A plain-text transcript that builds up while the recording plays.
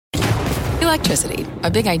Electricity,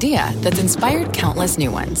 a big idea that's inspired countless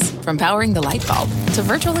new ones. From powering the light bulb to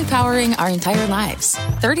virtually powering our entire lives.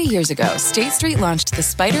 30 years ago, State Street launched the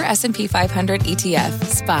SPDR S&P 500 ETF,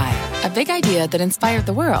 SPY. A big idea that inspired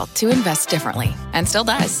the world to invest differently. And still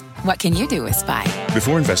does. What can you do with SPY?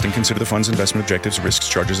 Before investing, consider the fund's investment objectives, risks,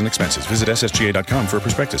 charges, and expenses. Visit ssga.com for a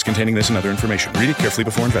prospectus containing this and other information. Read it carefully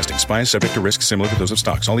before investing. SPY is subject to risks similar to those of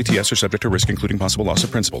stocks. All ETFs are subject to risk, including possible loss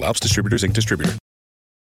of principal. Alps Distributors, Inc. Distributor.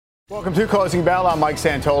 Welcome to Closing Bell. I'm Mike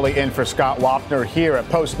Santoli in for Scott Wapner here at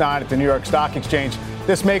Post 9 at the New York Stock Exchange.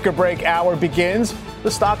 This make or break hour begins. The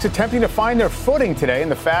stocks attempting to find their footing today in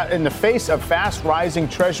the face of fast rising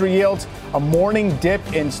Treasury yields. A morning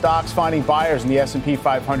dip in stocks finding buyers in the S&P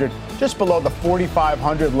 500 just below the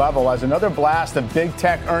 4,500 level as another blast of big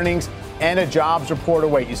tech earnings and a jobs report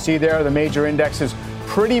await. You see there the major indexes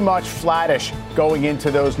pretty much flattish going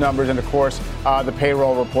into those numbers. And, of course, the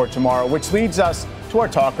payroll report tomorrow, which leads us to our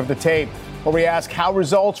talk of the tape, where we ask how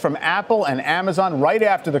results from Apple and Amazon right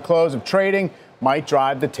after the close of trading might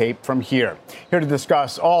drive the tape from here. Here to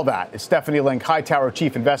discuss all that is Stephanie Link, Hightower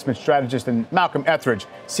Chief Investment Strategist, and Malcolm Etheridge,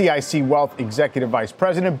 CIC Wealth Executive Vice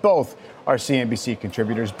President. Both are CNBC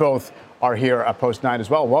contributors. Both are here at Post 9 as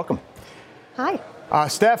well. Welcome. Hi.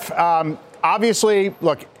 Steph, obviously,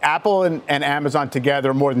 look, Apple and Amazon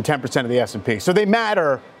together are more than 10% of the S&P. So they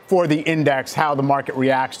matter for the index, how the market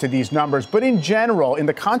reacts to these numbers. But in general, in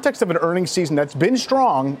the context of an earnings season that's been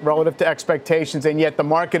strong relative to expectations, and yet the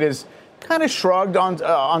market is kind of shrugged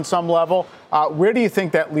on some level, where do you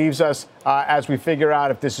think that leaves us as we figure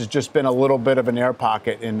out if this has just been a little bit of an air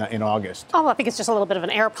pocket in August? Oh, I think it's just a little bit of an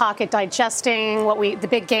air pocket digesting the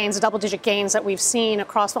big gains, the double-digit gains that we've seen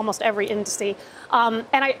across almost every industry. And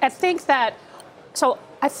I think that, so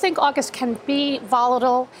I think August can be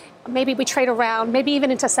volatile. Maybe we trade around, maybe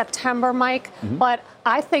even into September, Mike. Mm-hmm. But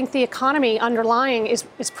I think the economy underlying is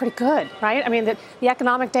pretty good, right? I mean, the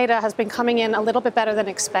economic data has been coming in a little bit better than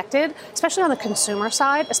expected, especially on the consumer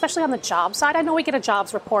side, especially on the job side. I know we get a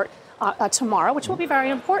jobs report tomorrow, which will be very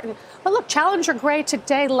important. But look, Challenger Gray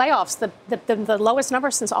today layoffs, the lowest number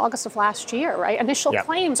since August of last year, right? Initial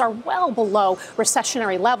claims are well below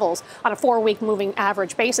recessionary levels on a 4-week moving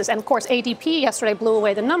average basis. And of course, ADP yesterday blew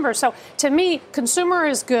away the numbers. So to me, consumer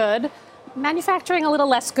is good. Manufacturing a little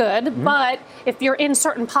less good, but if you're in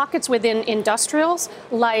certain pockets within industrials,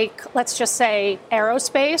 like let's just say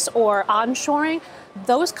aerospace or onshoring,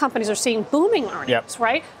 those companies are seeing booming earnings,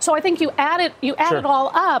 right? So I think you add it all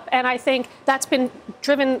up, and I think that's been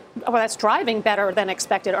that's driving better than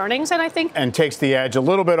expected earnings, and I think and takes the edge a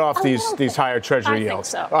little bit off these higher Treasury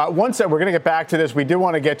yields. I think so. One second, we're going to get back to this. We do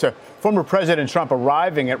want to get to former President Trump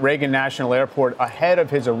arriving at Reagan National Airport ahead of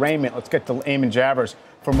his arraignment. Let's get to Eamon Javers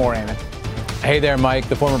for more, Eamon. Hey there, Mike.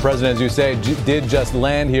 The former president, as you say, did just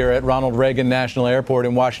land here at Ronald Reagan National Airport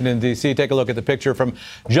in Washington, D.C. Take a look at the picture from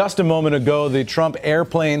just a moment ago. The Trump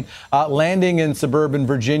airplane landing in suburban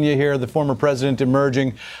Virginia here. The former president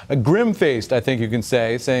emerging grim-faced, I think you can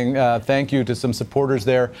say, saying thank you to some supporters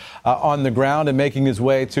there on the ground and making his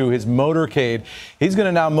way to his motorcade. He's going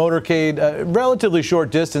to now motorcade a relatively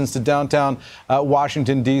short distance to downtown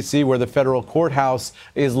Washington, D.C., where the federal courthouse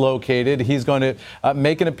is located. He's going to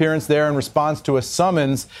make an appearance there in response to a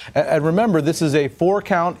summons. And remember, this is a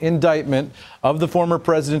 4-count indictment of the former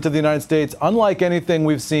president of the United States, unlike anything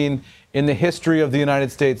we've seen in the history of the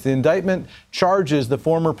United States. The indictment charges the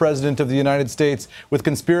former president of the United States with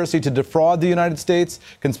conspiracy to defraud the United States,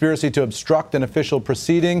 conspiracy to obstruct an official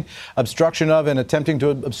proceeding, obstruction of and attempting to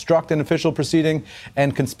obstruct an official proceeding,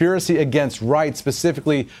 and conspiracy against rights,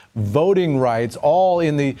 specifically voting rights, all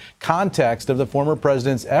in the context of the former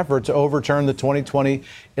president's effort to overturn the 2020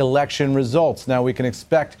 election results. Now, we can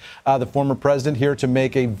expect the former president here to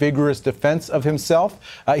make a vigorous defense of himself.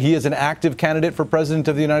 He is an active candidate for president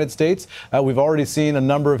of the United States. We've already seen a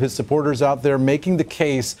number of his supporters out there making the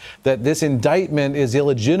case that this indictment is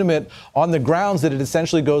illegitimate on the grounds that it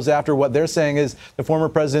essentially goes after what they're saying is the former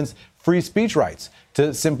president's free speech rights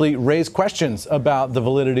to simply raise questions about the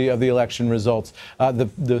validity of the election results.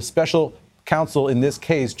 The special counsel in this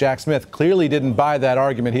case, Jack Smith, clearly didn't buy that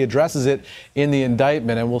argument. He addresses it in the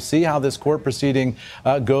indictment, and we'll see how this court proceeding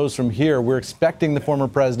goes from here. We're expecting the former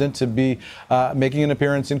president to be making an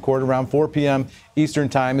appearance in court around 4 p.m. Eastern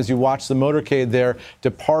time as you watch the motorcade there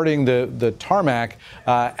departing the tarmac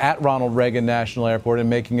at Ronald Reagan National Airport and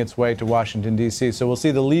making its way to Washington, D.C. So we'll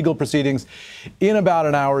see the legal proceedings in about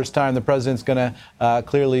an hour's time. The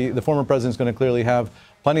former president's going to clearly have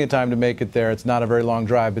plenty of time to make it there. It's not a very long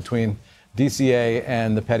drive between DCA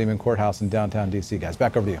and the Pettyman Courthouse in downtown D.C. Guys,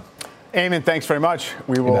 back over to you. Eamon, thanks very much.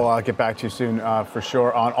 We will get back to you soon for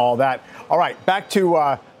sure on all that. All right, back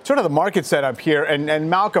to sort of the market setup here. And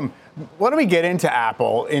Malcolm, why don't we get into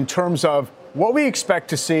Apple in terms of what we expect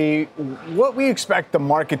to see, what we expect the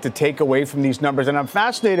market to take away from these numbers. And I'm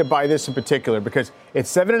fascinated by this in particular because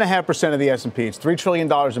it's 7.5% of the S&P. It's $3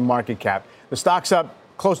 trillion in market cap. The stock's up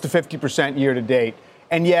close to 50% year to date.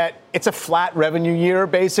 And yet it's a flat revenue year,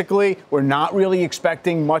 basically. We're not really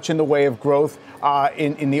expecting much in the way of growth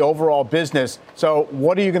in the overall business. So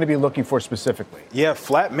what are you going to be looking for specifically? Yeah,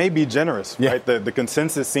 flat may be generous, right? The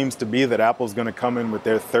consensus seems to be that Apple's going to come in with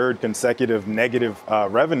their third consecutive negative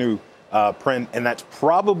revenue print, and that's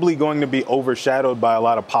probably going to be overshadowed by a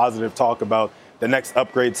lot of positive talk about the next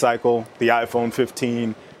upgrade cycle, the iPhone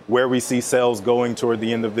 15, where we see sales going toward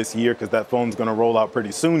the end of this year, because that phone's going to roll out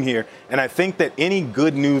pretty soon here. And I think that any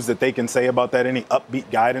good news that they can say about that, any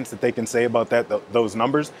upbeat guidance that they can say about that, those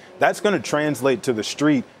numbers, that's going to translate to the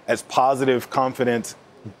street as positive confidence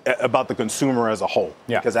about the consumer as a whole.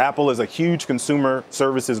 Yeah. Because Apple is a huge consumer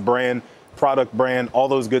services brand, product brand, all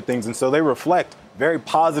those good things. And so they reflect very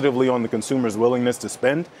positively on the consumer's willingness to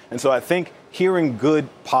spend. And so I think hearing good,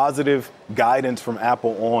 positive guidance from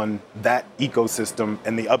Apple on that ecosystem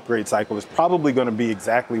and the upgrade cycle is probably going to be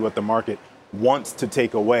exactly what the market wants to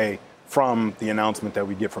take away from the announcement that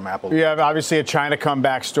we get from Apple. You have obviously a China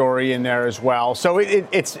comeback story in there as well. So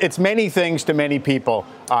it's many things to many people.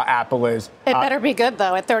 Apple is. It better be good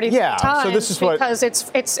though at 33 times. So this is because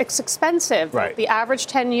it's expensive. Right. The average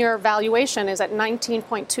 10-year valuation is at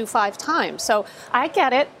 19.25 times. So I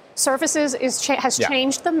get it. Services has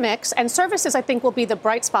changed the mix, and services, I think, will be the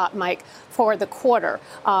bright spot, Mike, for the quarter.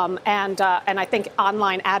 And I think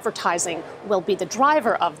online advertising will be the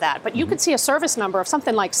driver of that. But you could see a service number of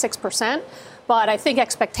something like 6%. But I think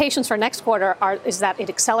expectations for next quarter is that it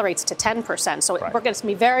accelerates to 10%. So we're going to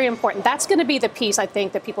be very important. That's going to be the piece, I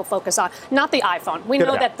think, that people focus on, not the iPhone. We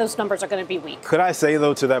know that those numbers are going to be weak. Could I say,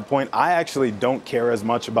 though, to that point, I actually don't care as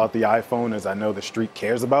much about the iPhone as I know the street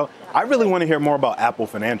cares about. I really want to hear more about Apple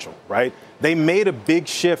Financial, right? They made a big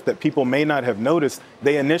shift that people may not have noticed.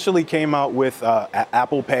 They initially came out with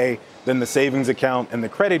Apple Pay, then the savings account and the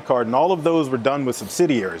credit card, and all of those were done with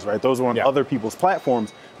subsidiaries, right? Those were on other people's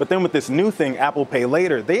platforms. But then with this new thing, Apple Pay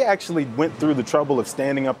Later, they actually went through the trouble of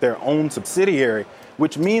standing up their own subsidiary,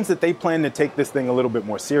 which means that they plan to take this thing a little bit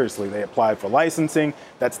more seriously. They applied for licensing.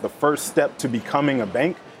 That's the first step to becoming a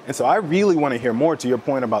bank. And so I really want to hear more to your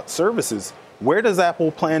point about services. Where does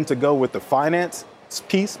Apple plan to go with the finance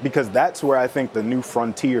piece? Because that's where I think the new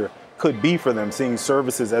frontier could be for them, seeing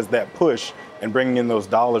services as that push and bringing in those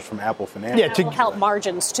dollars from Apple Financial. Yeah, to help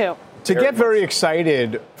margins, too. To get very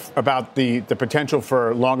excited about the potential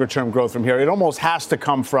for longer-term growth from here, it almost has to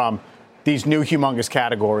come from these new humongous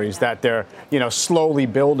categories that they're, slowly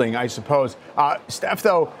building, I suppose. Steph,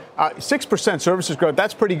 though, 6% services growth,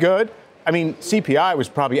 that's pretty good. I mean, CPI was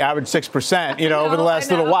probably average 6%, over the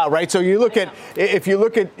last little while, right? So you look at, if you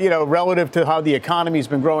look at, relative to how the economy's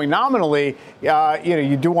been growing nominally,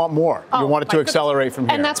 you do want more. You want it to accelerate from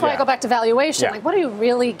here. And that's why I go back to valuation. Like, what are you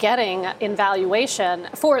really getting in valuation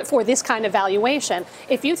for this kind of valuation?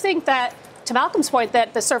 If you think that, to Malcolm's point,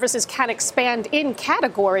 that the services can expand in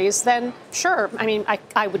categories, then sure. I mean,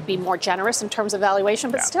 I would be more generous in terms of valuation,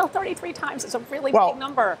 but still 33 times is a really big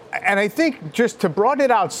number. And I think just to broaden it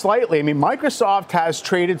out slightly, I mean, Microsoft has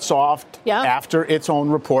traded soft after its own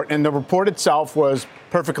report, and the report itself was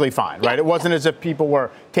perfectly fine, right? It wasn't as if people were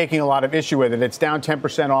taking a lot of issue with it. It's down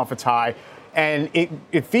 10% off its high, and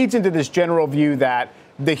it feeds into this general view that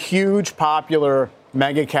the huge popular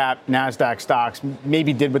mega cap NASDAQ stocks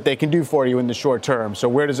maybe did what they can do for you in the short term. So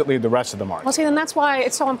where does it leave the rest of the market? Well, see, then that's why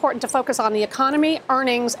it's so important to focus on the economy,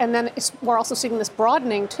 earnings, and then we're also seeing this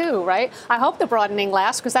broadening too, right? I hope the broadening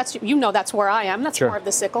lasts because that's where I am. That's more of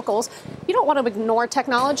the cyclicals. You don't want to ignore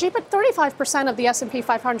technology, but 35% of the S&P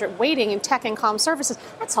 500 weighting in tech and comm services,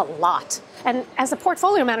 that's a lot. And as a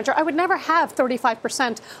portfolio manager, I would never have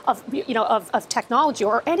 35% of technology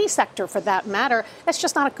or any sector for that matter. That's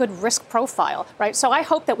just not a good risk profile, right? So I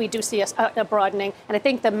hope that we do see a broadening. And I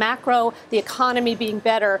think the macro, the economy being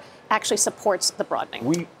better actually supports the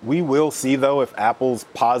broadening. We will see, though, if Apple's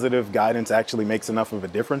positive guidance actually makes enough of a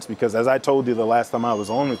difference. Because as I told you the last time I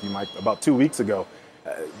was on with you, Mike, about 2 weeks ago,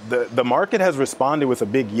 the market has responded with a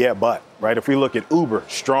big but, right? If we look at Uber,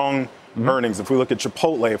 strong earnings. If we look at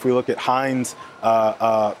Chipotle, if we look at Heinz,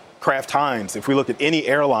 Kraft Heinz, if we look at any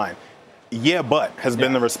airline, but has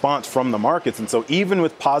been the response from the markets. And so even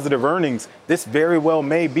with positive earnings, this very well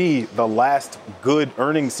may be the last good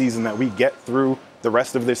earnings season that we get through the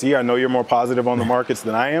rest of this year. I know you're more positive on the markets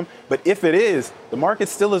than I am, but if it is, the market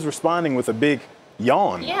still is responding with a big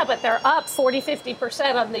yawn. Yeah, but they're up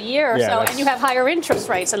 40-50% on the year, Yeah, and you have higher interest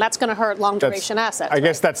rates, and that's going to hurt long-duration assets. I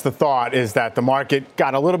guess that's the thought, is that the market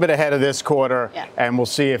got a little bit ahead of this quarter, and we'll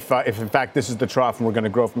see if in fact this is the trough and we're going to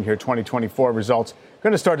grow from here. 2024 results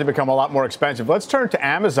going to start to become a lot more expensive. Let's turn to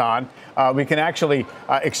Amazon. We can actually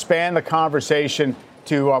expand the conversation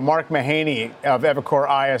to Mark Mahaney of Evercore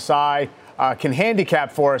ISI. Can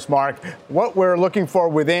handicap for us, Mark, what we're looking for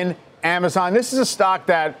within Amazon. This is a stock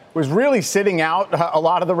that was really sitting out a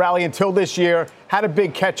lot of the rally until this year, had a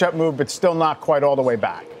big catch-up move, but still not quite all the way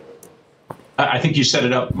back. I think you set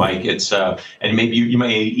it up, Mike. It's and maybe you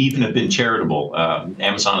may even have been charitable.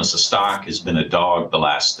 Amazon as a stock has been a dog the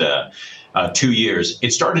last 2 years.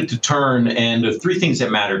 It started to turn, and the three things that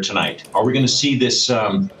matter tonight. Are we going to see this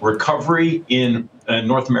recovery in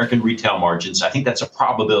North American retail margins? I think that's a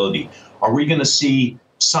probability. Are we going to see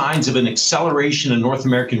signs of an acceleration in North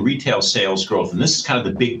American retail sales growth? And this is kind of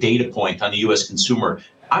the big data point on the U.S. consumer.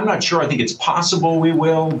 I'm not sure. I think it's possible we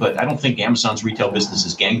will, but I don't think Amazon's retail business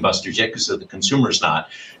is gangbusters yet because the consumer's not.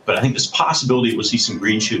 But I think there's possibility we'll see some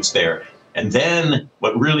green shoots there. And then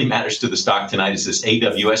what really matters to the stock tonight is this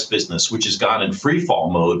AWS business, which has gone in free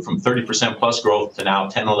fall mode from 30% plus growth to now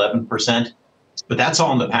 10, 11%. But that's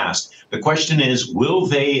all in the past. The question is, will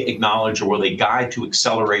they acknowledge or will they guide to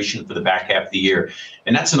acceleration for the back half of the year?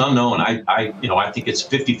 And that's an unknown. I think it's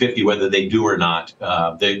 50-50 whether they do or not.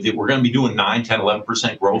 We're going to be doing 9, 10,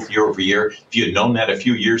 11% growth year over year. If you had known that a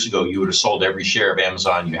few years ago, you would have sold every share of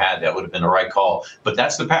Amazon you had. That would have been the right call. But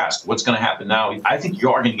that's the past. What's going to happen now? I think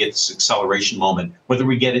you are going to get this acceleration moment, whether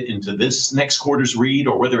we get it into this next quarter's read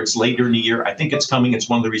or whether it's later in the year. I think it's coming. It's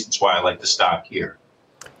one of the reasons why I like the stock here.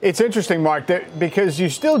 It's interesting, Mark, because you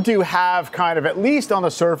still do have kind of, at least on the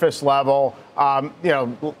surface level,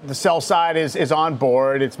 the sell side is on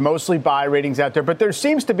board. It's mostly buy ratings out there. But there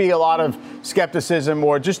seems to be a lot of skepticism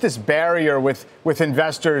or just this barrier with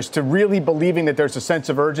investors to really believing that there's a sense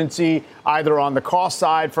of urgency either on the cost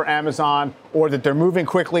side for Amazon or that they're moving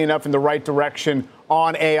quickly enough in the right direction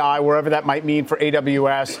on AI, wherever that might mean for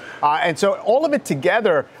AWS. And so all of it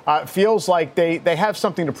together feels like they have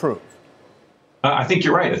something to prove. I think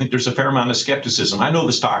you're right. I think there's a fair amount of skepticism. I know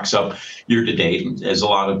the stock's up year to date, as a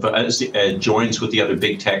lot of joins with the other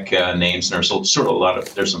big tech names, and there's sort of a lot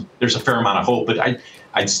of there's a fair amount of hope. But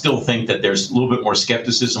I still think that there's a little bit more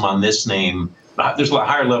skepticism on this name. There's a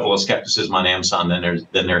higher level of skepticism on Amazon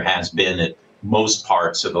than there has been at most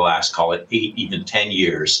parts of the last, call it 8, even 10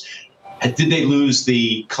 years. Did they lose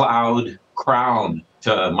the cloud crown to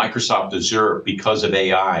Microsoft Azure because of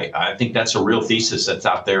AI? I think that's a real thesis that's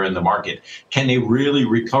out there in the market. Can they really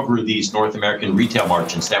recover these North American retail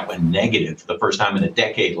margins that went negative for the first time in a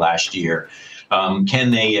decade last year? Can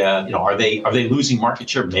they, are they losing market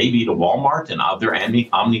share maybe to Walmart and other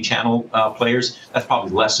omni-channel players? That's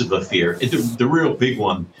probably less of a fear. The real big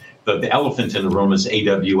one, the elephant in the room, is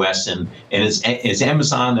AWS, and is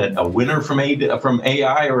Amazon a winner from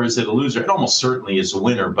AI, or is it a loser? It almost certainly is a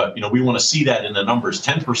winner, but we want to see that in the numbers.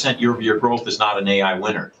 10% year-over-year growth is not an AI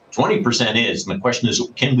winner. 20% is, and the question is,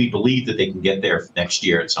 can we believe that they can get there next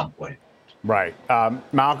year at some point? Right.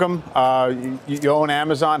 Malcolm, you own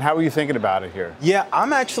Amazon. How are you thinking about it here? Yeah,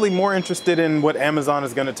 I'm actually more interested in what Amazon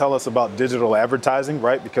is going to tell us about digital advertising,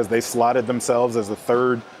 right? Because they slotted themselves as a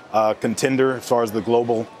third contender as far as the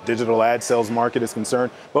global digital ad sales market is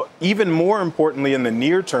concerned. But even more importantly, in the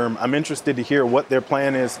near term, I'm interested to hear what their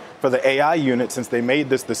plan is for the AI unit, since they made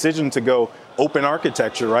this decision to go open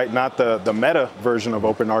architecture, right? Not the meta version of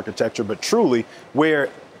open architecture, but truly where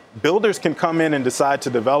builders can come in and decide to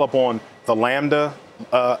develop on the Lambda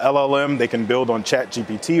LLM, they can build on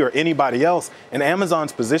ChatGPT or anybody else. And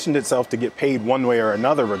Amazon's positioned itself to get paid one way or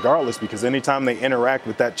another regardless, because anytime they interact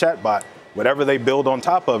with that chatbot, whatever they build on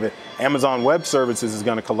top of it, Amazon Web Services is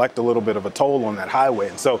going to collect a little bit of a toll on that highway.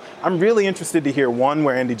 And so I'm really interested to hear, one,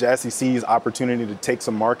 where Andy Jassy sees opportunity to take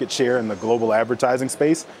some market share in the global advertising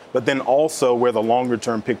space, but then also where the longer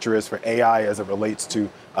term picture is for AI as it relates to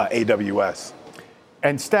AWS.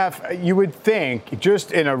 And Steph, you would think,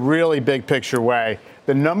 just in a really big picture way,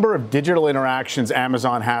 the number of digital interactions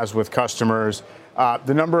Amazon has with customers,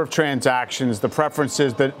 the number of transactions, the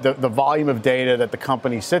preferences, the volume of data that the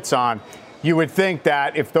company sits on, you would think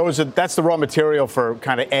that if that's the raw material for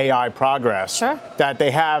kind of AI progress, sure, that they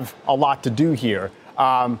have a lot to do here.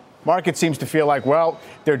 Market seems to feel like, well,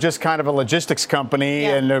 they're just kind of a logistics company,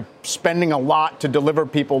 and they're spending a lot to deliver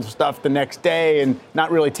people stuff the next day and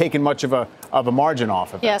not really taking much of a margin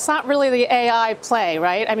off of it. Yeah, it's not really the AI play,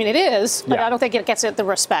 right? I mean, it is, but I don't think it gets the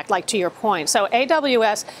respect, like to your point. So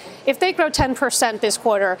AWS, if they grow 10% this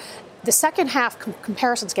quarter, the second half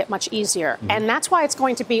comparisons get much easier. Mm-hmm. And that's why it's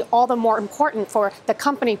going to be all the more important for the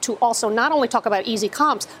company to also not only talk about easy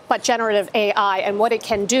comps, but generative AI and what it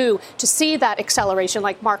can do to see that acceleration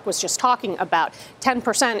like Mark was just talking about.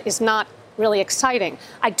 10% is not really exciting.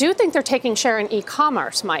 I do think they're taking share in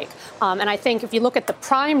e-commerce, Mike. And I think if you look at the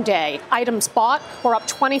Prime Day, items bought were up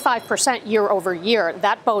 25% year over year.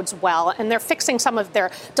 That bodes well. And they're fixing some of their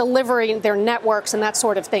delivery, their networks and that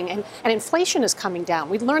sort of thing. And inflation is coming down.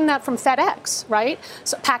 We learned that from FedEx, right?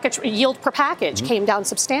 So package yield per package came down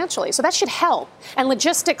substantially. So that should help. And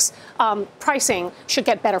logistics pricing should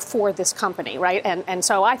get better for this company, right? And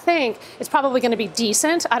so I think it's probably going to be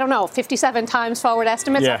decent. I don't know, 57 times forward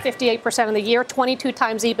estimates, 58% in the year, 22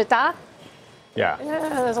 times EBITDA. Yeah,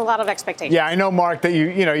 there's a lot of expectations. Yeah, I know, Mark, that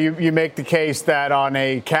you make the case that on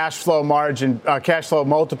a cash flow margin, cash flow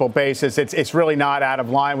multiple basis, it's really not out of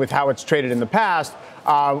line with how it's traded in the past.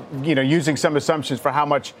 Using some assumptions for how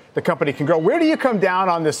much the company can grow. Where do you come down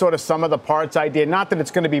on this sort of sum of the parts idea? Not that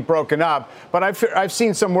it's going to be broken up, but I've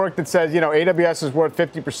seen some work that says, AWS is worth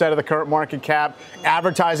 50% of the current market cap.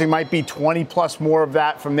 Advertising might be 20 plus more of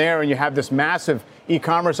that from there. And you have this massive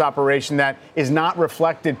e-commerce operation that is not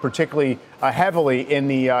reflected particularly heavily in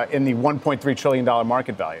the $1.3 trillion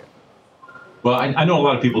market value. Well, I know a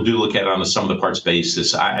lot of people do look at it on a sum of the parts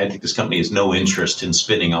basis. I think this company has no interest in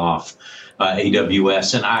spinning off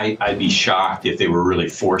AWS, and I'd be shocked if they were really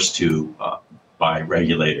forced to by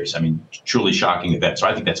regulators. I mean, truly shocking event. So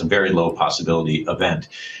I think that's a very low possibility event.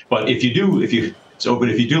 But if you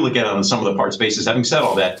do look at it on some of the parts basis, having said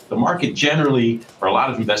all that, the market generally, or a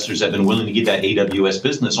lot of investors have been willing to give that AWS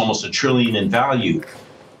business almost $1 trillion in value.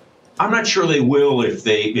 I'm not sure they will if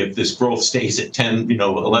this growth stays at 10,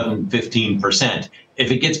 11, 15%. If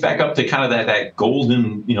it gets back up to kind of that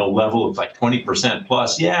golden, level of like 20%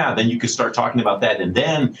 plus, then you could start talking about that. And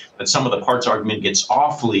then that some of the parts argument gets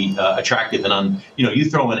awfully attractive. And you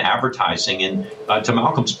throw in advertising. And to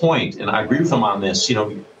Malcolm's point, and I agree with him on this,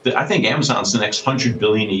 I think Amazon's the next $100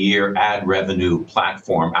 billion a year ad revenue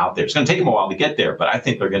platform out there. It's going to take them a while to get there, but I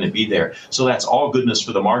think they're going to be there. So that's all goodness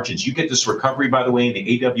for the margins. You get this recovery, by the way, in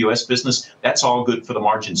the AWS business. That's all good for the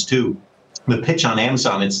margins too. The pitch on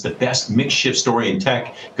Amazon, it's the best mix shift story in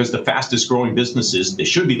tech because the fastest growing businesses, they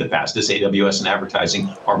should be the fastest, AWS and advertising,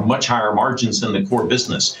 are much higher margins than the core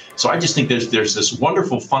business. So I just think there's this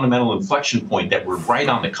wonderful fundamental inflection point that we're right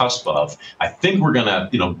on the cusp of. I think we're going to,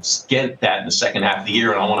 get that in the second half of the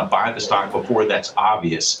year, and I want to buy the stock before that's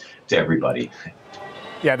obvious to everybody.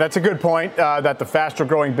 Yeah, that's a good point, that the faster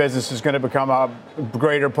growing business is going to become a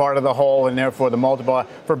greater part of the whole, and therefore the multiple.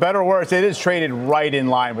 For better or worse, it is traded right in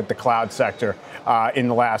line with the cloud sector in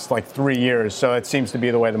the last 3 years. So it seems to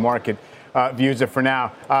be the way the market views it for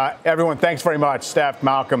now. Everyone, thanks very much. Steph,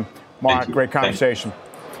 Malcolm, Mark, great conversation.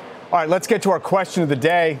 All right, let's get to our question of the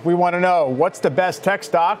day. We want to know, what's the best tech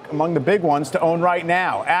stock among the big ones to own right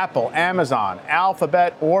now? Apple, Amazon,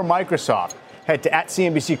 Alphabet, or Microsoft? Head to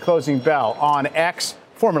 @CNBC Closing Bell on X,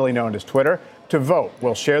 formerly known as Twitter, to vote.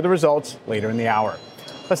 We'll share the results later in the hour.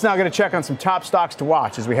 Let's now get a check on some top stocks to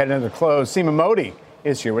watch as we head into the close. Seema Modi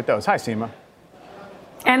is here with those. Hi, Seema.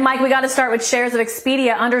 And, Mike, we got to start with shares of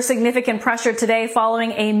Expedia under significant pressure today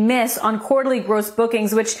following a miss on quarterly gross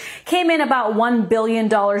bookings, which came in about $1 billion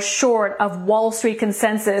short of Wall Street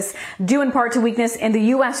consensus, due in part to weakness in the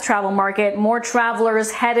U.S. travel market. More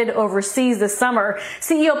travelers headed overseas this summer.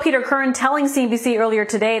 CEO Peter Kern telling CNBC earlier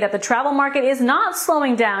today that the travel market is not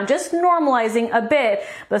slowing down, just normalizing a bit.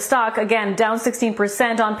 The stock, again, down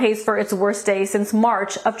 16%, on pace for its worst day since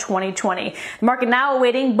March of 2020. The market now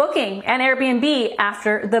awaiting Booking and Airbnb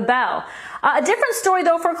after the bell. A different story,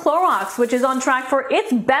 though, for Clorox, which is on track for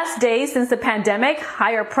its best day since the pandemic.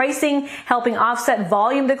 Higher pricing helping offset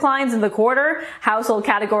volume declines in the quarter. Household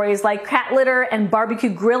categories like cat litter and barbecue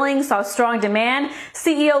grilling saw strong demand.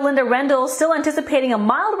 CEO Linda Rendle still anticipating a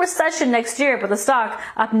mild recession next year, but the stock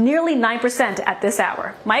up nearly 9% at this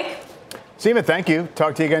hour. Mike? Seema, thank you.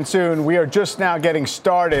 Talk to you again soon. We are just now getting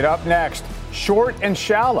started. Up next, short and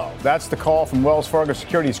shallow. That's the call from Wells Fargo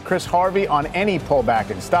Securities' Chris Harvey on any pullback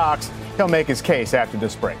in stocks. He'll make his case after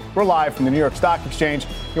this break. We're live from the New York Stock Exchange.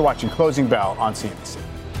 You're watching Closing Bell on CNBC.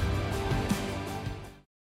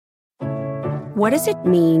 What does it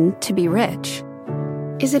mean to be rich?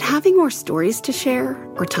 Is it having more stories to share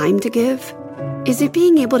or time to give? Is it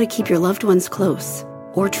being able to keep your loved ones close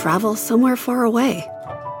or travel somewhere far away?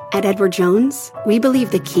 At Edward Jones, we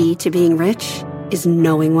believe the key to being rich is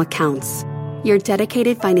knowing what counts. Your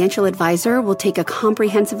dedicated financial advisor will take a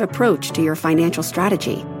comprehensive approach to your financial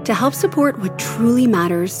strategy to help support what truly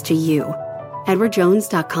matters to you.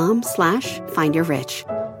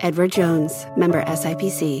 EdwardJones.com/findyourrich. Edward Jones, member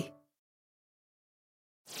SIPC.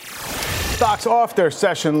 Stocks off their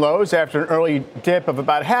session lows after an early dip of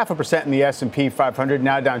about 0.5% in the S&P 500,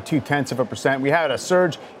 now down 0.2%. We had a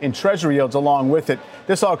surge in Treasury yields along with it.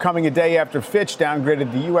 This all coming a day after Fitch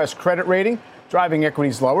downgraded the U.S. credit rating, driving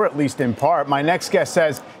equities lower, at least in part. My next guest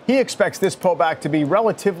says he expects this pullback to be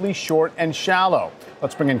relatively short and shallow.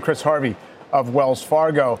 Let's bring in Chris Harvey of Wells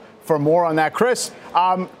Fargo for more on that. Chris,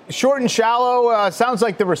 short and shallow sounds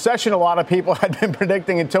like the recession a lot of people had been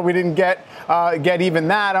predicting until we didn't get even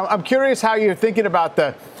that. I'm curious how you're thinking about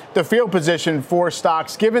the field position for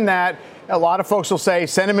stocks, given that a lot of folks will say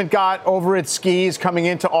sentiment got over its skis coming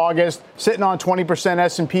into August, sitting on 20%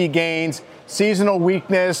 S&P gains, seasonal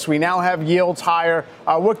weakness. We now have yields higher.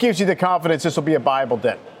 What gives you the confidence this will be a buyable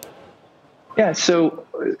dip? Yeah, so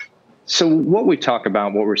what we talk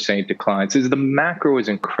about, what we're saying to clients is the macro is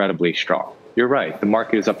incredibly strong. You're right. The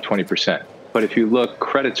market is up 20%. But if you look,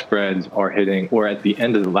 credit spreads are hitting, or at the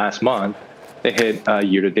end of the last month, they hit a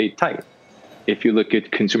year-to-date tight. If you look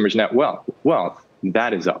at consumers' net wealth,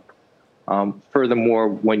 that is up. Furthermore,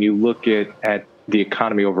 when you look at the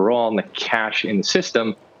economy overall and the cash in the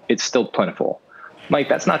system, it's still plentiful. Mike,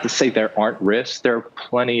 that's not to say there aren't risks. There are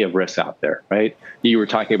plenty of risks out there, right? You were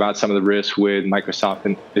talking about some of the risks with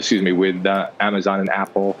with Amazon and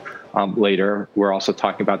Apple later. We're also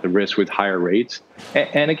talking about the risks with higher rates.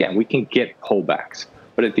 And again, we can get pullbacks.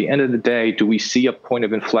 But at the end of the day, do we see a point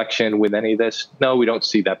of inflection with any of this? No, we don't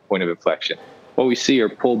see that point of inflection. What we see are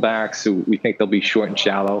pullbacks. So we think they'll be short and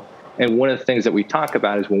shallow. And one of the things that we talk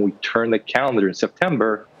about is when we turn the calendar in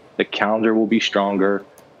September, the calendar will be stronger.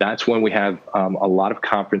 That's when we have a lot of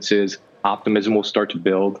conferences. Optimism will start to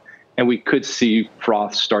build, and we could see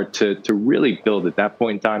froth start to really build at that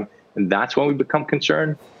point in time. And that's when we become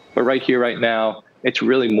concerned. But right here, right now, it's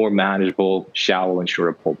really more manageable, shallow and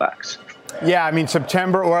shorter pullbacks. Yeah, I mean,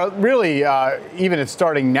 September, or really even it's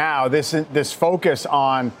starting now, this focus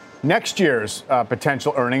on next year's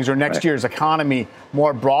potential earnings or next year's economy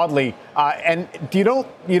more broadly. And you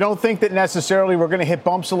don't think that necessarily we're going to hit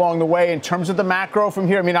bumps along the way in terms of the macro from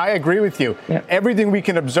here? I mean, I agree with you. Yeah. Everything we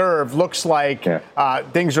can observe looks like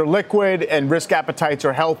things are liquid and risk appetites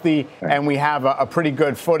are healthy, and we have a pretty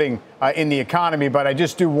good footing in the economy. But I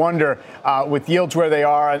just do wonder, with yields where they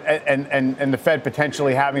are and the Fed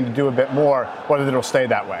potentially having to do a bit more, whether it'll stay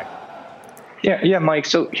that way. Yeah, Mike.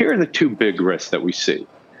 So here are the two big risks that we see.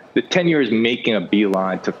 The 10-year is making a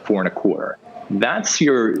beeline to 4.25. That's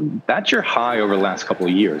your high over the last couple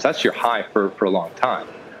of years. That's your high for a long time,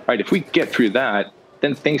 right? If we get through that,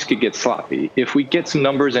 then things could get sloppy. If we get some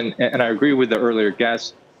numbers, and I agree with the earlier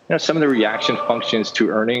guest, some of the reaction functions to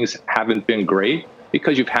earnings haven't been great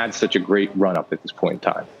because you've had such a great run up at this point in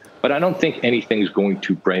time. But I don't think anything's going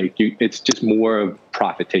to break. It's just more of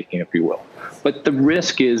profit taking, if you will. But the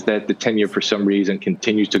risk is that the 10-year, for some reason,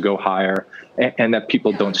 continues to go higher and that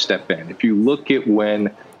people don't step in. If you look at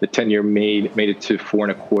when the 10-year made it to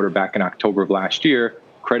 4.25 back in October of last year,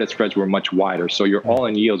 credit spreads were much wider. So your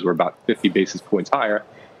all-in yields were about 50 basis points higher.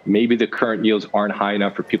 Maybe the current yields aren't high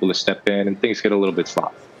enough for people to step in and things get a little bit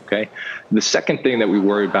sloppy, okay? The second thing that we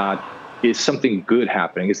worry about is something good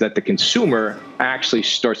happening, is that the consumer actually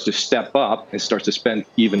starts to step up and starts to spend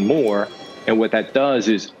even more. And what that does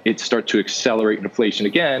is it starts to accelerate inflation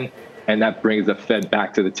again, and that brings the Fed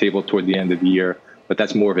back to the table toward the end of the year. But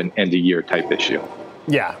that's more of an end-of-year type issue.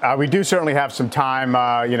 Yeah, we do certainly have some time.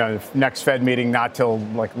 Next Fed meeting not till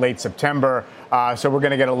like late September. So we're going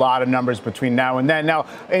to get a lot of numbers between now and then. Now,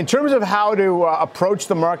 in terms of how to approach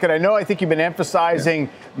the market, I think you've been emphasizing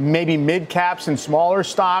maybe mid caps and smaller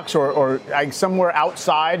stocks or somewhere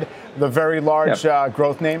outside the very large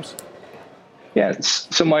growth names. Yeah.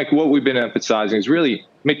 So, Mike, what we've been emphasizing is really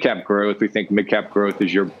mid-cap growth. We think mid-cap growth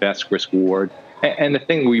is your best risk reward. And the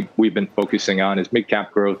thing we've been focusing on is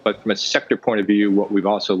mid-cap growth. But from a sector point of view, what we've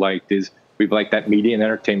also liked is we've liked that media and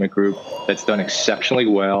entertainment group that's done exceptionally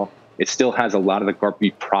well. It still has a lot of the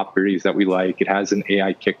GARP properties that we like. It has an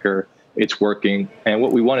AI kicker. It's working. And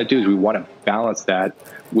what we want to do is we want to balance that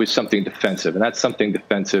with something defensive. And that's something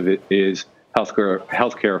defensive is healthcare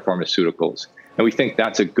or pharmaceuticals. And we think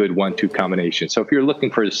that's a good 1-2 combination. So if you're looking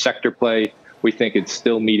for a sector play, we think it's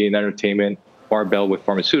still media and entertainment, barbell with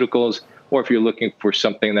pharmaceuticals. Or if you're looking for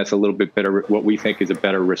something that's a little bit better, what we think is a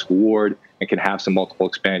better risk reward and can have some multiple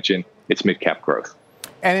expansion, it's mid-cap growth.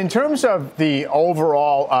 And in terms of the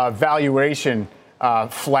overall valuation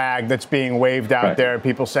flag that's being waved out there,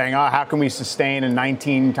 people saying, how can we sustain a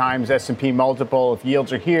 19 times S&P multiple if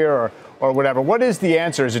yields are here or whatever? What is the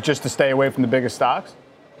answer? Is it just to stay away from the biggest stocks?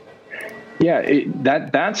 Yeah,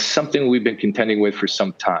 that's something we've been contending with for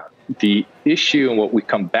some time. The issue and what we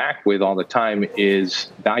come back with all the time is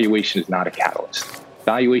valuation is not a catalyst.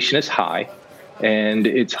 Valuation is high, And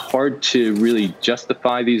it's hard to really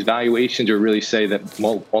justify these valuations or really say that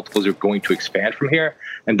multiples are going to expand from here.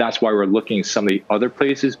 And that's why we're looking at some of the other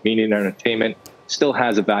places. Media and entertainment still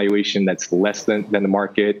has a valuation that's less than the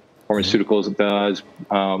market. Pharmaceuticals does.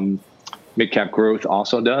 Mid-cap growth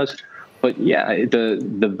also does. But yeah,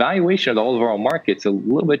 the valuation of the overall market's a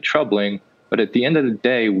little bit troubling. But at the end of the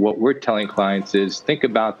day, what we're telling clients is think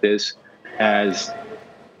about this as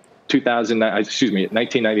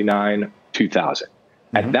 1999, 2000.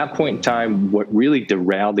 At that point in time, what really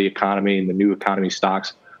derailed the economy and the new economy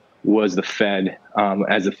stocks was the Fed.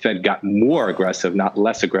 As the Fed got more aggressive, not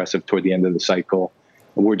less aggressive toward the end of the cycle.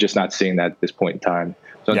 We're just not seeing that at this point in time.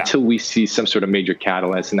 So until we see some sort of major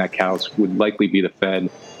catalyst, and that catalyst would likely be the Fed,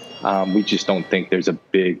 we just don't think there's a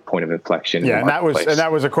big point of inflection. Yeah, and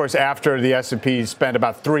that was, of course, after the S&P spent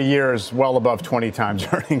about 3 years well above 20 times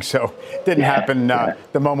earnings. So it didn't happen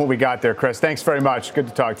the moment we got there. Chris, thanks very much. Good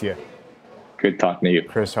to talk to you. Good talking to you.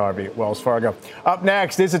 Chris Harvey, Wells Fargo. Up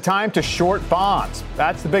next, is it time to short bonds?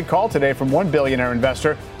 That's the big call today from one billionaire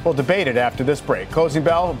investor. We'll debate it after this break. Closing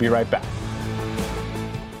bell. We'll be right back.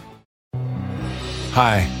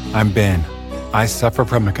 Hi, I'm Ben. I suffer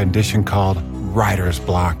from a condition called writer's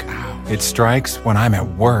block. It strikes when I'm at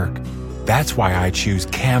work. That's why I choose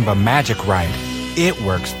Canva Magic Write. It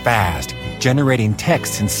works fast, generating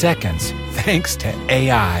text in seconds, thanks to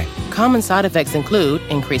AI. Common side effects include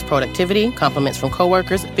increased productivity, compliments from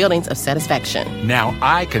coworkers, feelings of satisfaction. Now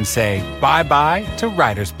I can say bye-bye to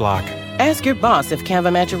writer's block. Ask your boss if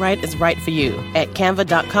Canva Magic Write is right for you at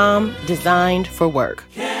canva.com, designed for work.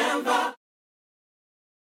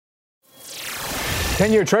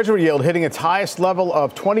 10-year Treasury yield hitting its highest level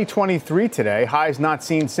of 2023 today, highs not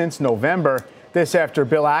seen since November. This after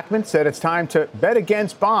Bill Ackman said it's time to bet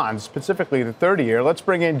against bonds, specifically the 30-year. Let's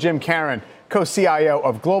bring in Jim Caron, co-CIO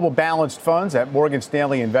of Global Balanced Funds at Morgan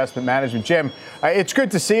Stanley Investment Management. Jim, it's good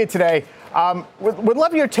to see you today. Would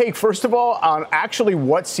love your take, first of all, on actually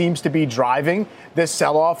what seems to be driving this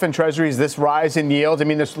sell-off in Treasuries, this rise in yields. I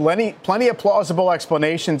mean, there's plenty of plausible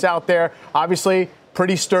explanations out there. Obviously,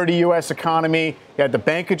 pretty sturdy U.S. economy. You had the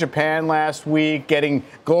Bank of Japan last week getting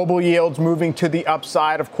global yields moving to the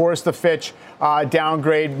upside. Of course, the Fitch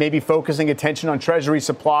downgrade, maybe focusing attention on Treasury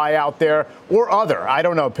supply out there or other, I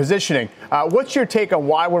don't know, positioning. What's your take on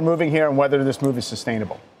why we're moving here and whether this move is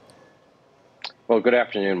sustainable? Well, good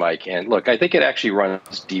afternoon, Mike. And look, I think it actually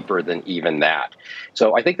runs deeper than even that.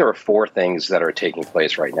 So I think there are four things that are taking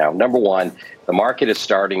place right now. Number one, the market is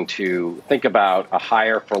starting to think about a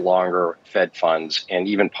higher for longer Fed funds and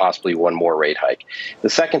even possibly one more rate hike. The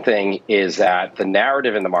second thing is that the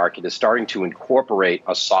narrative in the market is starting to incorporate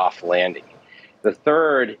a soft landing. The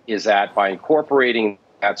third is that by incorporating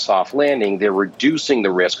that soft landing, they're reducing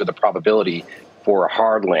the risk or the probability for a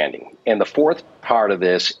hard landing. And the fourth part of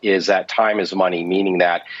this is that time is money, meaning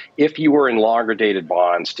that if you were in longer dated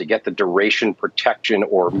bonds to get the duration protection,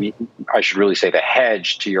 or I should really say the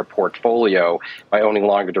hedge to your portfolio by owning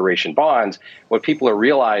longer duration bonds, what people are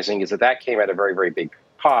realizing is that that came at a very, very big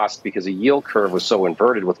cost because the yield curve was so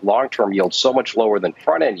inverted with long-term yields so much lower than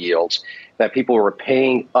front-end yields that people were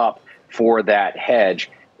paying up for that hedge.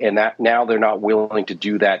 And that now they're not willing to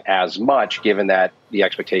do that as much, given that the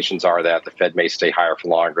expectations are that the Fed may stay higher for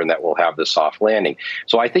longer and that we'll have this soft landing.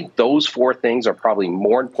 So I think those four things are probably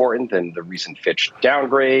more important than the recent Fitch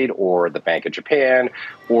downgrade or the Bank of Japan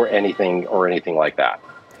or anything like that.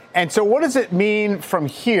 And so what does it mean from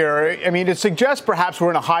here? I mean, it suggests perhaps we're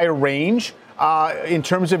in a higher range in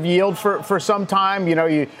terms of yield for some time. You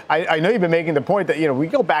know, I know you've been making the point that, you know, we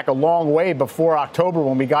go back a long way before October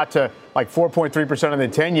when we got to like 4.3% on the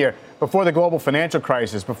 10-year, before the global financial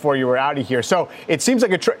crisis, before you were out of here. So it seems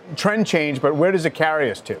like a trend change, but where does it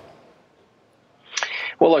carry us to?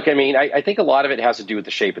 Well, look, I mean, I think a lot of it has to do with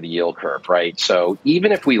the shape of the yield curve, right? So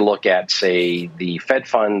even if we look at, say, the Fed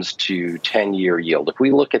funds to 10-year yield, if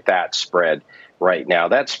we look at that spread right now,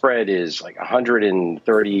 that spread is like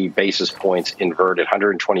 130 basis points inverted,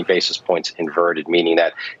 120 basis points inverted, meaning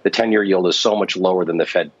that the 10-year yield is so much lower than the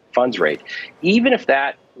Fed funds rate. Even if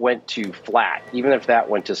that went to flat, even if that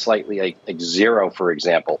went to slightly like zero, for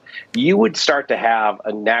example, you would start to have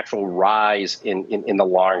a natural rise in the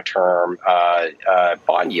long-term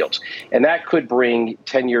bond yields. And that could bring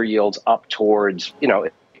 10-year yields up towards, you know,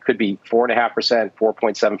 it could be 4.5%,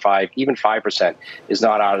 4.75, even 5% is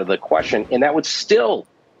not out of the question. And that would still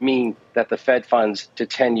mean that the Fed funds to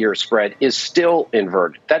 10-year spread is still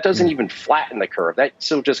inverted. That doesn't even flatten the curve. That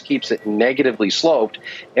still just keeps it negatively sloped,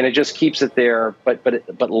 and it just keeps it there,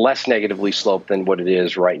 but less negatively sloped than what it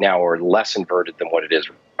is right now, or less inverted than what it is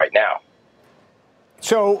right now.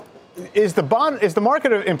 So is the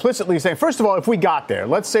market implicitly saying, first of all, if we got there,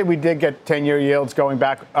 let's say we did get 10-year yields going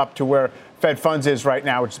back up to where Fed funds is right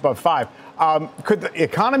now, which is above 5. Could the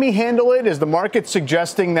economy handle it? Is the market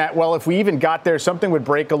suggesting that, well, if we even got there, something would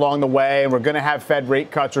break along the way and we're going to have Fed rate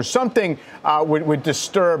cuts or something would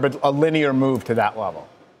disturb a linear move to that level?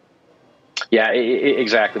 Yeah,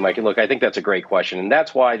 exactly, Mike. And look, I think that's a great question. And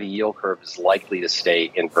that's why the yield curve is likely to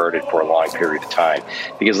stay inverted for a long period of time.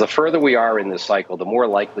 Because the further we are in this cycle, the more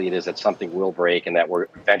likely it is that something will break and that we're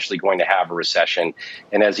eventually going to have a recession.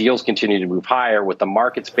 And as yields continue to move higher, what the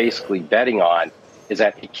market's basically betting on is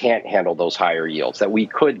that it can't handle those higher yields, that we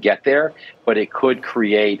could get there, but it could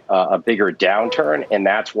create a bigger downturn. And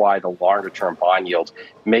that's why the longer term bond yields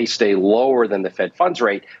may stay lower than the Fed funds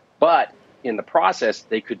rate. But in the process,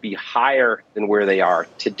 they could be higher than where they are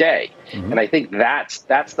today. Mm-hmm. And I think that's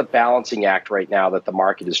the balancing act right now that the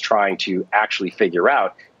market is trying to actually figure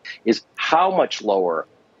out is how much lower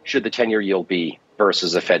should the 10-year yield be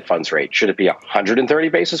versus the Fed funds rate? Should it be 130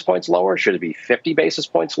 basis points lower? Should it be 50 basis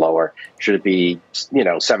points lower? Should it be,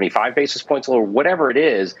 75 basis points lower? Whatever it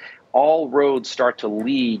is, all roads start to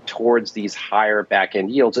lead towards these higher back end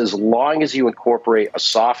yields as long as you incorporate a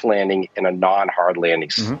soft landing in a non-hard landing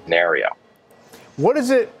scenario. What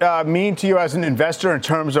does it mean to you as an investor in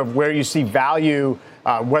terms of where you see value,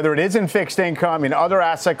 whether it is in fixed income, in other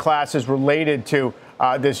asset classes related to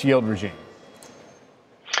this yield regime?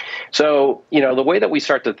 So, the way that we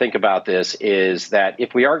start to think about this is that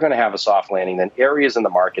if we are going to have a soft landing, then areas in the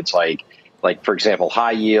markets like, for example,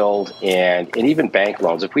 high yield and even bank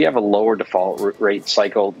loans, if we have a lower default rate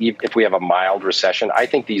cycle, if we have a mild recession, I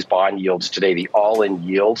think these bond yields today, the all-in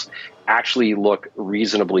yields, actually look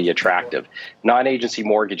reasonably attractive. Non-agency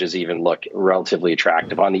mortgages even look relatively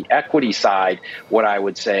attractive. On the equity side, what I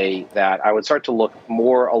would say that I would start to look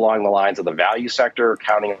more along the lines of the value sector,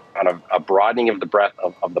 counting on a broadening of the breadth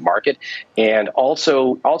of the market. And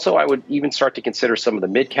also I would even start to consider some of the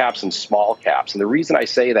mid caps and small caps. And the reason I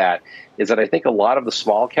say that is that I think a lot of the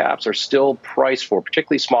small caps are still priced for,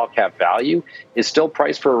 particularly small cap value, is still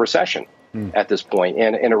priced for a recession at this point,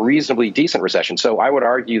 and a reasonably decent recession. So I would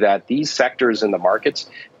argue that these sectors in the markets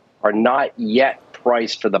are not yet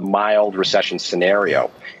priced for the mild recession scenario.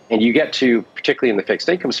 And you get to, particularly in the fixed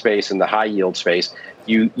income space and the high yield space,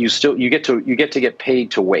 you get to get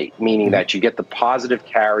paid to wait, meaning that you get the positive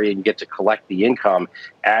carry and you get to collect the income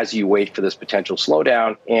as you wait for this potential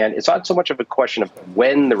slowdown. And it's not so much of a question of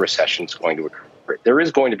when the recession is going to occur. There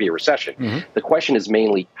is going to be a recession. Mm-hmm. The question is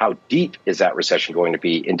mainly how deep is that recession going to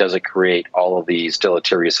be, and does it create all of these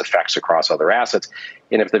deleterious effects across other assets?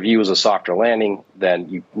 And if the view is a softer landing, then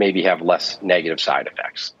you maybe have less negative side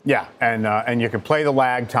effects. Yeah, and you can play the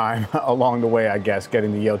lag time along the way, I guess,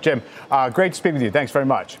 getting the yield. Jim, great to speak with you. Thanks very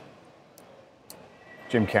much.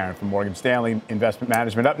 Jim Caron from Morgan Stanley Investment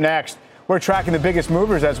Management. Up next, we're tracking the biggest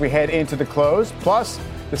movers as we head into the close, plus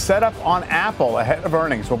the setup on Apple ahead of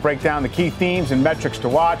earnings. We'll break down the key themes and metrics to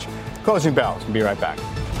watch. Closing bells. We'll be right back.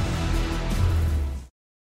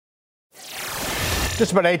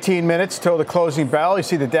 Just about 18 minutes till the closing bell. You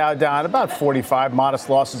see the Dow down about 45, modest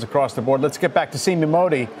losses across the board. Let's get back to Seema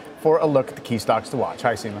Modi for a look at the key stocks to watch.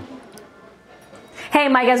 Hi, Seema. Hey,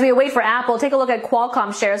 Mike, as we wait for Apple, take a look at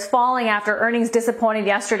Qualcomm shares falling after earnings disappointed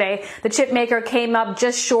yesterday. The chip maker came up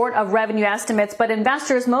just short of revenue estimates, but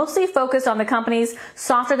investors mostly focused on the company's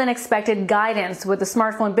softer than expected guidance. With the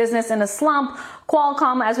smartphone business in a slump,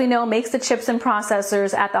 Qualcomm, as we know, makes the chips and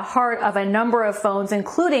processors at the heart of a number of phones,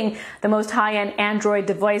 including the most high-end Android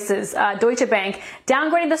devices. Deutsche Bank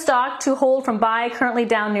downgraded the stock to hold from buy, currently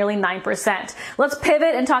down nearly 9%. Let's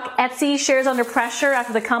pivot and talk Etsy. Shares under pressure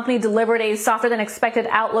after the company delivered a softer than expected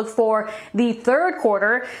outlook for the third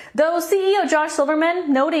quarter, though CEO Josh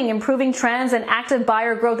Silverman noting improving trends and active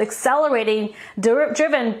buyer growth accelerating,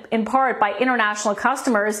 driven in part by international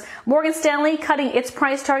customers. Morgan Stanley cutting its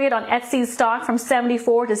price target on Etsy's stock from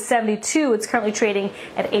 74 to 72. It's currently trading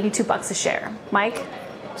at $82 a share. Mike?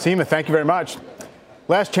 Seema, thank you very much.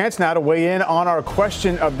 Last chance now to weigh in on our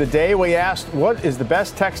question of the day. We asked, what is the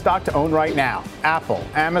best tech stock to own right now? Apple,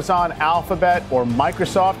 Amazon, Alphabet, or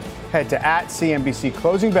Microsoft? Head to @CNBC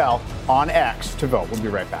Closing Bell on X to vote. We'll be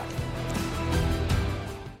right back.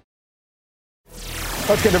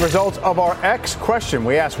 Let's get the results of our X question.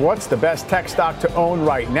 We asked, what's the best tech stock to own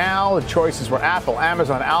right now? The choices were Apple,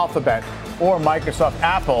 Amazon, Alphabet, or Microsoft.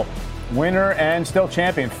 Apple, winner and still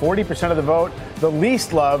champion. 40% of the vote. The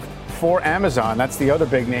least love for Amazon. That's the other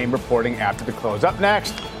big name reporting after the close. Up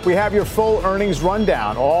next, we have your full earnings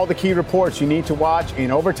rundown. All the key reports you need to watch in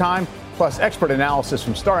overtime, plus expert analysis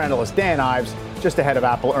from star analyst Dan Ives just ahead of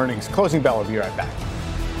Apple earnings. Closing bell. Will be right back.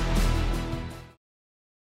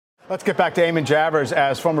 Let's get back to Eamon Javers,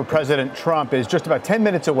 as former President Trump is just about 10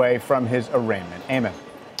 minutes away from his arraignment. Eamon.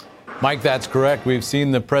 Mike, that's correct. We've seen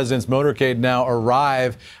the president's motorcade now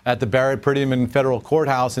arrive at the Barrett Prettyman Federal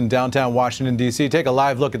Courthouse in downtown Washington, D.C. Take a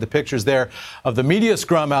live look at the pictures there of the media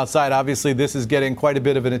scrum outside. Obviously, this is getting quite a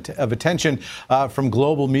bit of attention from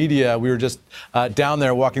global media. We were just down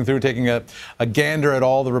there walking through, taking a gander at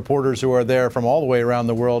all the reporters who are there from all the way around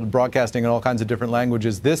the world, broadcasting in all kinds of different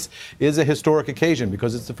languages. This is a historic occasion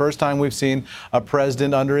because it's the first time we've seen a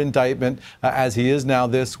president under indictment, as he is now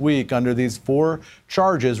this week, under these 4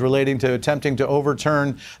 charges relating to attempting to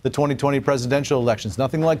overturn the 2020 presidential elections.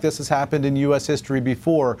 Nothing like this has happened in U.S. history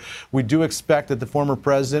before. We do expect that the former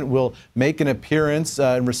president will make an appearance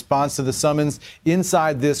in response to the summons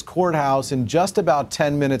inside this courthouse in just about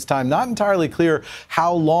 10 minutes' time. Not entirely clear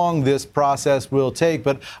how long this process will take,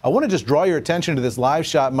 but I want to just draw your attention to this live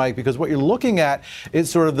shot, Mike, because what you're looking at is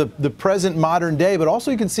sort of the present modern day, but also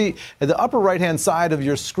you can see at the upper right-hand side of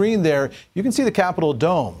your screen there, you can see the Capitol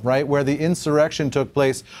Dome, right, where the insurrection took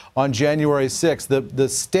place on January 6th. The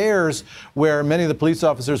stairs where many of the police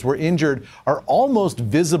officers were injured are almost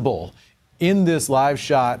visible in this live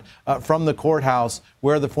shot from the courthouse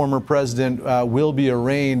where the former president will be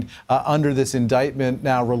arraigned under this indictment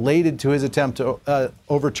now related to his attempt to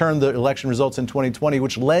overturn the election results in 2020,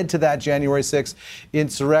 which led to that January 6th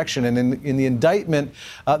insurrection. And in the indictment,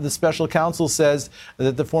 the special counsel says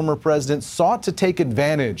that the former president sought to take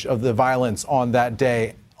advantage of the violence on that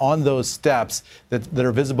day, on those steps that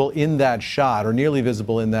are visible in that shot, or nearly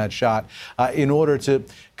visible in that shot, in order to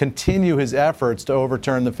continue his efforts to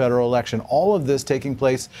overturn the federal election. All of this taking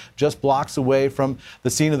place just blocks away from the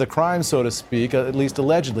scene of the crime, so to speak, at least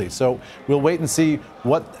allegedly. So we'll wait and see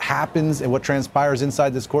what happens and what transpires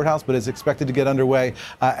inside this courthouse, but it's expected to get underway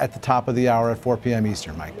at the top of the hour at 4 p.m.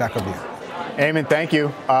 Eastern. Mike, back over to you. Eamon, thank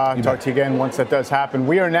you. Talk to you again once that does happen.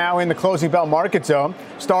 We are now in the closing bell market zone.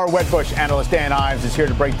 Star Wedbush analyst Dan Ives is here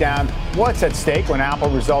to break down what's at stake when Apple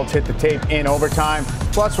results hit the tape in overtime.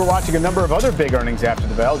 Plus, we're watching a number of other big earnings after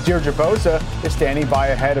the bell. Deirdre Bosa is standing by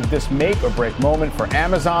ahead of this make-or-break moment for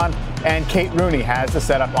Amazon. And Kate Rooney has the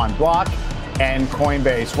setup on Block and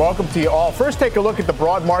Coinbase. Welcome to you all. First, take a look at the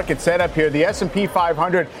broad market setup here. The S&P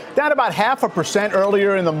 500 down about 0.5%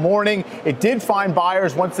 earlier in the morning. It did find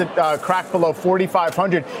buyers once it cracked below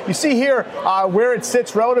 4,500. You see here where it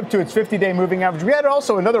sits relative to its 50-day moving average. We had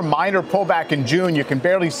also another minor pullback in June. You can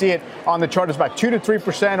barely see it on the chart. It's about 2 to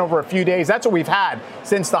 3% over a few days. That's what we've had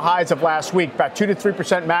since the highs of last week, about 2 to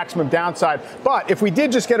 3% maximum downside. But if we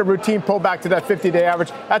did just get a routine pullback to that 50-day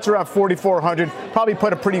average, that's around 4,400. Probably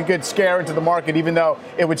put a pretty good scare into the market, even though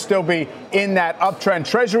it would still be in that uptrend.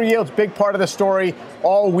 Treasury yields, big part of the story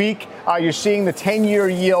all week. You're seeing the 10-year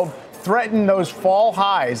yield threaten those fall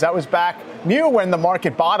highs. That was back near when the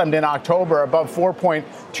market bottomed in October, above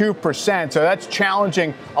 4.2%. So that's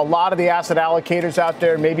challenging a lot of the asset allocators out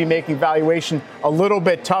there, maybe making valuation a little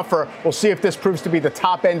bit tougher. We'll see if this proves to be the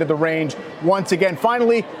top end of the range once again.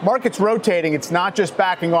 Finally, markets rotating. It's not just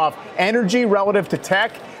backing off. Energy relative to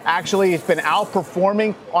tech actually has been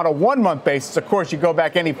outperforming on a 1-month basis. Of course, you go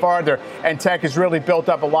back any farther, and tech has really built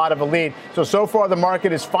up a lot of a lead. So far, the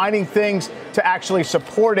market is finding things to actually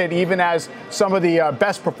support it, even as some of the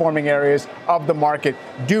best performing areas of the market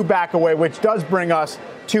do back away, which does bring us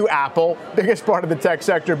to Apple, biggest part of the tech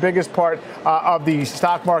sector, biggest part of the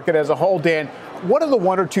stock market as a whole. Dan, what are the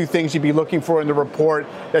 1 or 2 things you'd be looking for in the report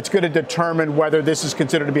that's going to determine whether this is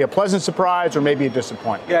considered to be a pleasant surprise or maybe a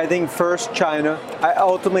disappointment? Yeah, I think first, China.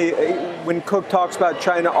 Ultimately, when Cook talks about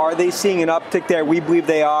China, are they seeing an uptick there? We believe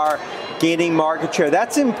they are gaining market share.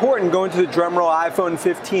 That's important going to the drumroll iPhone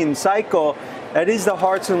 15 cycle. That is the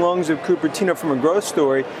hearts and lungs of Cupertino from a growth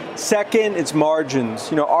story. Second, it's margins.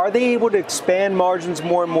 Are they able to expand margins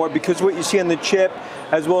more and more? Because what you see on the chip,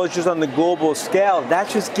 as well as just on the global scale,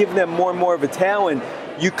 that's just giving them more and more of a tailwind.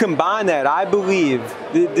 You combine that, I believe,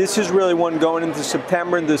 this is really one going into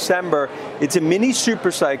September and December. It's a mini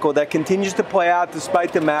super cycle that continues to play out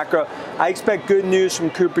despite the macro. I expect good news from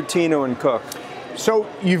Cupertino and Cook. So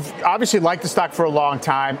you've obviously liked the stock for a long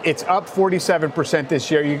time. It's up 47%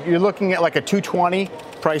 this year. You're looking at like a 220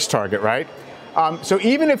 price target, right? So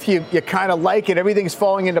even if you kind of like it, everything's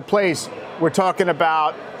falling into place, we're talking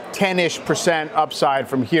about 10-ish% upside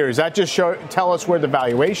from here. Does that just tell us where the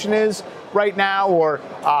valuation is right now, or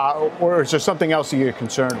is there something else that you're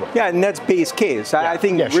concerned with? Yeah, and that's base case. I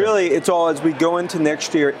think really it's all as we go into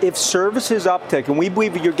next year. If services uptick, and we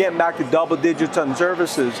believe you're getting back to double digits on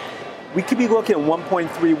services, we could be looking at 1.3,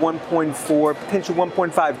 1.4, potentially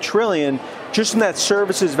 1.5 trillion just in that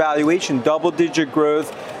services valuation, double-digit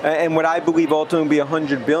growth, and what I believe ultimately will be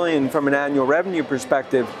 $100 billion from an annual revenue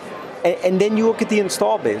perspective. And then you look at the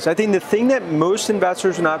install base. I think the thing that most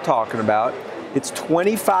investors are not talking about, it's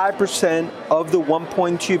 25% of the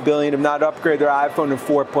 1.2 billion have not upgraded their iPhone in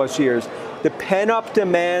 4+ years. The pent-up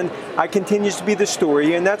demand continues to be the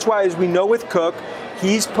story, and that's why, as we know with Cook,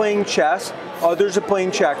 he's playing chess, others are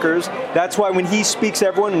playing checkers. That's why when he speaks,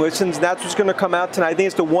 everyone listens. That's what's going to come out tonight. I think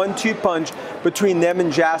it's the 1-2 punch between them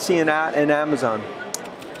and Jassy and Amazon.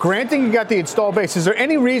 Granting you got the install base, is there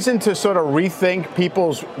any reason to sort of rethink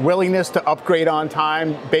people's willingness to upgrade on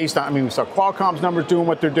time based on, we saw Qualcomm's numbers doing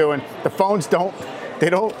what they're doing. The phones don't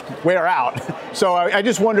wear out. So I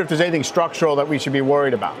just wonder if there's anything structural that we should be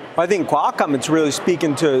worried about. I think Qualcomm, it's really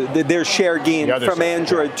speaking to their share gain from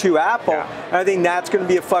Android to Apple. Yeah. And I think that's going to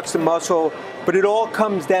be a flex of muscle. But it all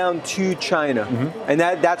comes down to China. Mm-hmm. And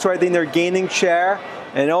that's where I think they're gaining share.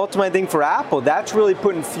 And ultimately, I think for Apple, that's really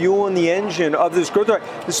putting fuel in the engine of this growth rate,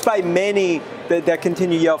 despite many that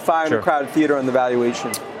continue to yell fire in the crowded theater on the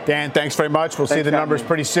valuation. Dan, thanks very much. We'll see the numbers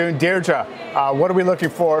pretty soon. Deirdre, what are we looking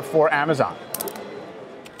for Amazon?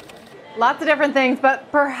 Lots of different things,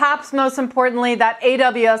 but perhaps most importantly, that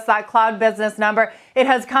AWS, that cloud business number, it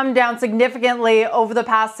has come down significantly over the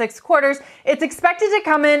past 6 quarters. It's expected to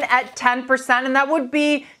come in at 10%, and that would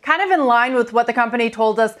be kind of in line with what the company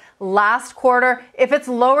told us last quarter. If it's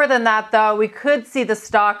lower than that, though, we could see the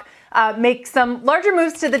stock make some larger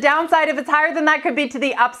moves to the downside. If it's higher than that, could be to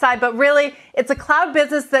the upside. But really, it's a cloud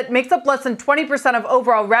business that makes up less than 20% of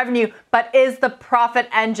overall revenue, but is the profit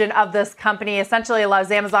engine of this company. Essentially allows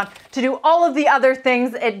Amazon to do all of the other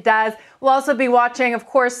things it does. We'll also be watching, of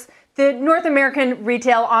course, the North American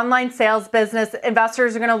retail online sales business.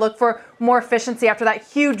 Investors are going to look for more efficiency after that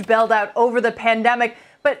huge build out over the pandemic.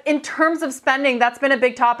 But in terms of spending, that's been a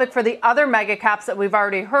big topic for the other mega caps that we've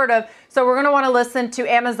already heard of. So we're going to want to listen to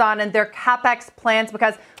Amazon and their CapEx plans,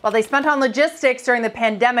 because while they spent on logistics during the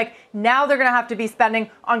pandemic, now they're going to have to be spending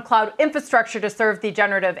on cloud infrastructure to serve the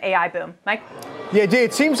generative AI boom. Mike? Yeah, Jay,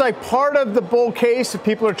 it seems like part of the bull case that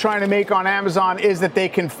people are trying to make on Amazon is that they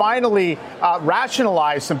can finally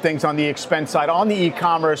rationalize some things on the expense side, on the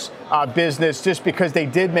e-commerce business, just because they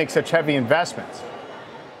did make such heavy investments.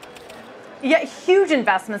 Yeah, huge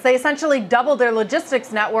investments. They essentially doubled their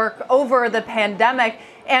logistics network over the pandemic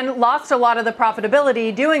and lost a lot of the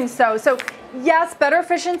profitability doing so. So yes, better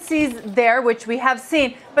efficiencies there, which we have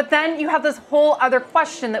seen. But then you have this whole other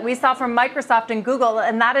question that we saw from Microsoft and Google,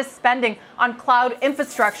 and that is spending on cloud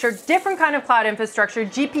infrastructure, different kind of cloud infrastructure,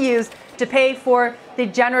 GPUs, to pay for the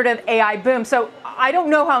generative AI boom. So I don't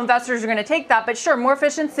know how investors are going to take that, but sure, more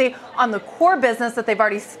efficiency on the core business that they've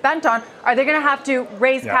already spent on. Are they going to have to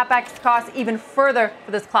raise CapEx costs even further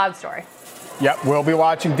for this cloud story? Yep, we'll be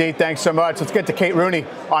watching. Dee, thanks so much. Let's get to Kate Rooney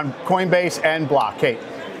on Coinbase and Block. Kate.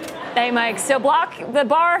 Hey, Mike. So Block, the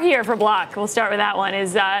bar here for Block, we'll start with that one,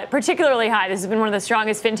 is particularly high. This has been one of the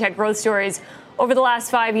strongest fintech growth stories over the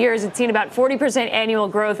last 5 years. It's seen about 40% annual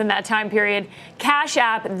growth in that time period. Cash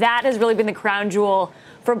App, that has really been the crown jewel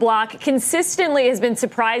for Block. Consistently has been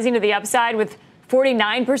surprising to the upside with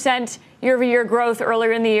 49% year-over-year growth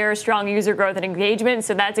earlier in the year, strong user growth and engagement.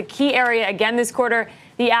 So that's a key area again this quarter.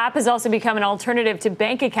 The app has also become an alternative to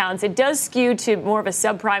bank accounts. It does skew to more of a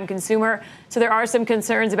subprime consumer. So there are some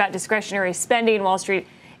concerns about discretionary spending. Wall Street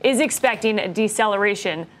is expecting a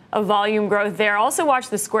deceleration of volume growth there. Also watch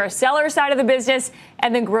the Square seller side of the business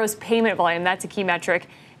and then gross payment volume. That's a key metric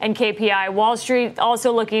and KPI. Wall Street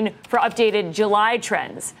also looking for updated July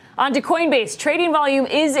trends. On to Coinbase. Trading volume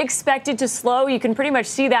is expected to slow. You can pretty much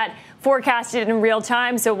see that forecasted in real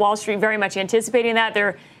time. So Wall Street very much anticipating that.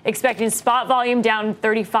 They're expecting spot volume down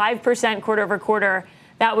 35% quarter over quarter.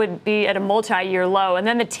 That would be at a multi-year low. And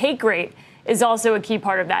then the take rate is also a key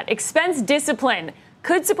part of that. Expense discipline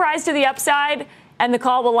could surprise to the upside, and the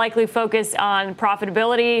call will likely focus on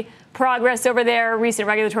profitability, progress over there, recent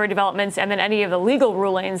regulatory developments, and then any of the legal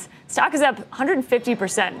rulings. Stock is up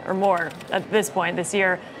 150% or more at this point this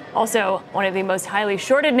year. Also, one of the most highly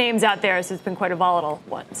shorted names out there, so it's been quite a volatile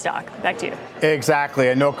stock. Back to you. Exactly,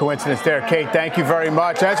 and no coincidence there. Kate, thank you very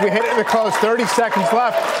much. As we hit the close, 30 seconds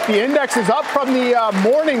left. The index is up from the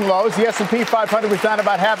morning lows. The S&P 500 was down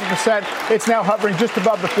about 0.5%. It's now hovering just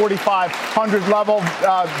above the 4,500 level.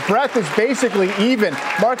 Breadth is basically even.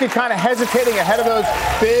 Market kind of hesitating ahead of those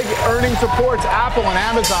big earnings reports. Apple and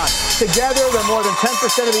Amazon together, they're more than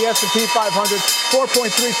 10% of the S&P 500,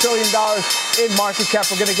 $4.3 trillion in market cap.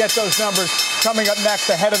 We're going to get those numbers coming up next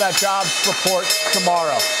ahead of that jobs report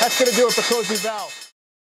tomorrow. That's going to do it for Closing Bell.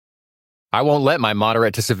 I won't let my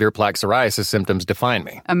moderate to severe plaque psoriasis symptoms define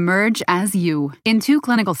me. Emerge as you. In 2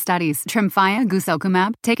 clinical studies, Tremfya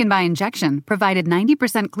guselkumab, taken by injection, provided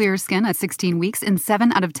 90% clearer skin at 16 weeks in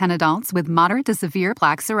 7 out of 10 adults with moderate to severe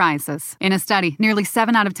plaque psoriasis. In a study, nearly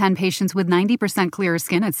 7 out of 10 patients with 90% clearer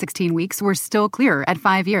skin at 16 weeks were still clearer at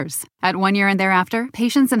 5 years. At 1 year and thereafter,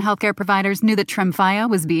 patients and healthcare providers knew that Tremfya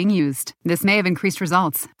was being used. This may have increased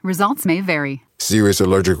results. Results may vary. Serious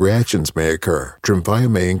allergic reactions may occur. Tremfya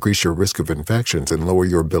may increase your risk of infections and lower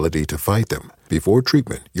your ability to fight them. Before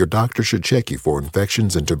treatment, your doctor should check you for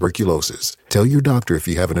infections and tuberculosis. Tell your doctor if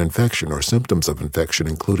you have an infection or symptoms of infection,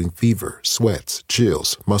 including fever, sweats,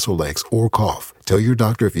 chills, muscle aches, or cough. Tell your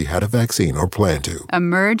doctor if you had a vaccine or plan to.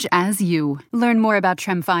 Emerge as you. Learn more about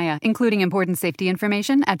Tremfya, including important safety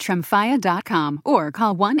information at tremfya.com or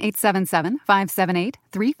call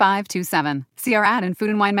 1-877-578-3527. See our ad in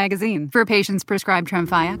Food & Wine magazine. For patients prescribed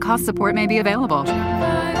Tremfya, cost support may be available.